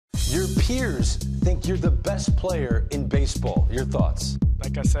Your peers think you're the best player in baseball. Your thoughts?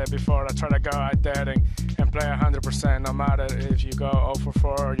 Like I said before, I try to go out there and play 100%, no matter if you go 0 for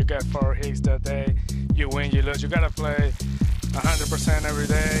 4 or you get 4 hits that day. You win, you lose. You got to play 100% every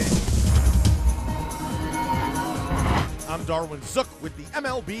day. I'm Darwin Zook with the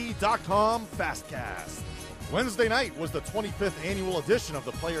MLB.com FastCast. Wednesday night was the 25th annual edition of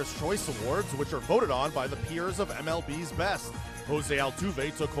the Players' Choice Awards, which are voted on by the peers of MLB's best. Jose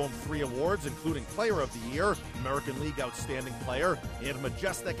Altuve took home 3 awards, including Player of the Year, American League Outstanding Player, and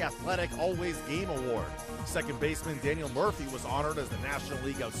Majestic Athletic Always Game Award. Second baseman Daniel Murphy was honored as the National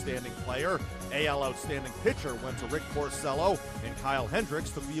League Outstanding Player. AL Outstanding Pitcher went to Rick Porcello, and Kyle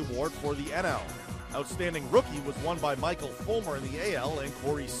Hendricks took the award for the NL. Outstanding Rookie was won by Michael Fulmer in the AL and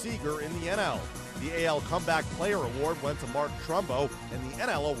Corey Seager in the NL. The AL Comeback Player Award went to Mark Trumbo, and the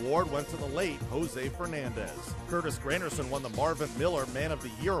NL Award went to the late Jose Fernandez. Curtis Granderson won the Marvin Miller Man of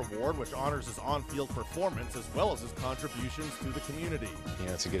the Year Award, which honors his on-field performance as well as his contributions to the community. You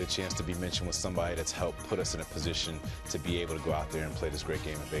know, to get a chance to be mentioned with somebody that's helped put us in a position to be able to go out there and play this great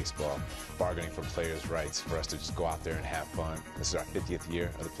game of baseball, bargaining for players' rights, for us to just go out there and have fun. This is our 50th year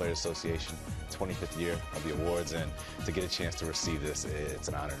of the Players Association, 25th year of the awards, and to get a chance to receive this, it's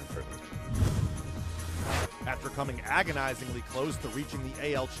an honor and a privilege. After coming agonizingly close to reaching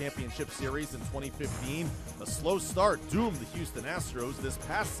the AL Championship Series in 2015, a slow start doomed the Houston Astros this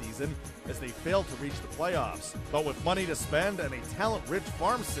past season as they failed to reach the playoffs. But with money to spend and a talent-rich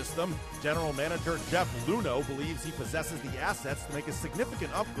farm system, General Manager Jeff Luhnow believes he possesses the assets to make a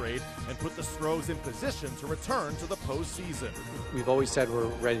significant upgrade and put the Stros in position to return to the postseason. We've always said we're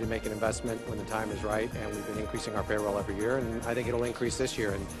ready to make an investment when the time is right, and we've been increasing our payroll every year, and I think it'll increase this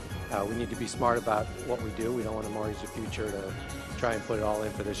year. And we need to be smart about what we do. We don't want to mortgage the future to try and put it all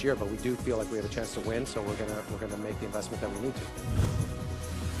in for this year, but we do feel like we have a chance to win, so we're gonna make the investment that we need to.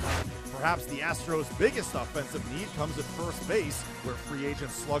 Perhaps the Astros' biggest offensive need comes at first base, where free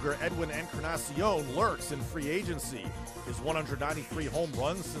agent slugger Edwin Encarnacion lurks in free agency. His 193 home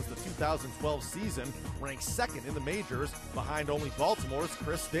runs since the 2012 season ranks second in the majors, behind only Baltimore's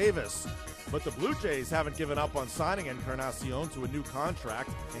Chris Davis. But the Blue Jays haven't given up on signing Encarnacion to a new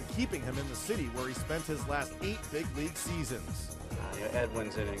contract and keeping him in the city where he spent his last 8 big league seasons.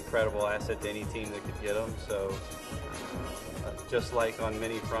 Edwin's an incredible asset to any team that could get him, so just like on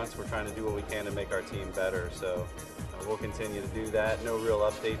many fronts, we're trying to do what we can to make our team better, so we'll continue to do that. No real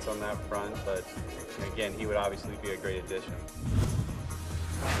updates on that front, but again, he would obviously be a great addition.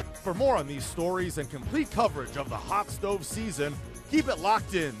 For more on these stories and complete coverage of the hot stove season, keep it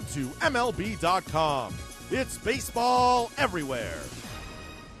locked in to MLB.com. It's baseball everywhere.